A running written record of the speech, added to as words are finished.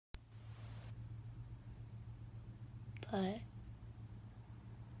but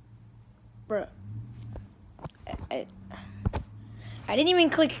bro, I didn't even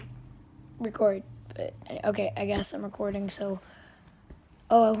click record, but okay, I guess I'm recording. So,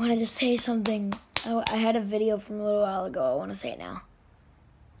 oh, I wanted to say something. I had a video from a little while ago. I want to say it now.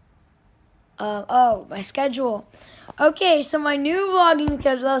 Oh, my schedule. Okay, so my new vlogging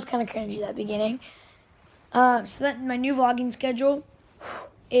schedule, that was kind of cringy at the beginning. So that my new vlogging schedule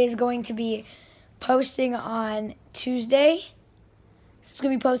is going to be posting on Tuesday. So it's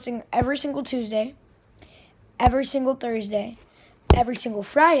going to be posting every single Tuesday, every single Thursday, every single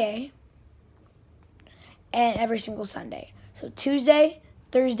Friday, and every single Sunday. So Tuesday,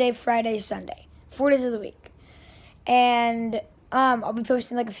 Thursday, Friday, Sunday. 4 days of the week. And I'll be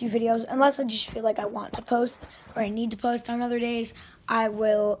posting like a few videos. Unless I just feel like I want to post or I need to post on other days, I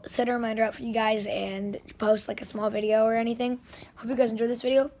will set a reminder out for you guys and post like a small video or anything. Hope you guys enjoyed this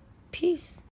video. Peace.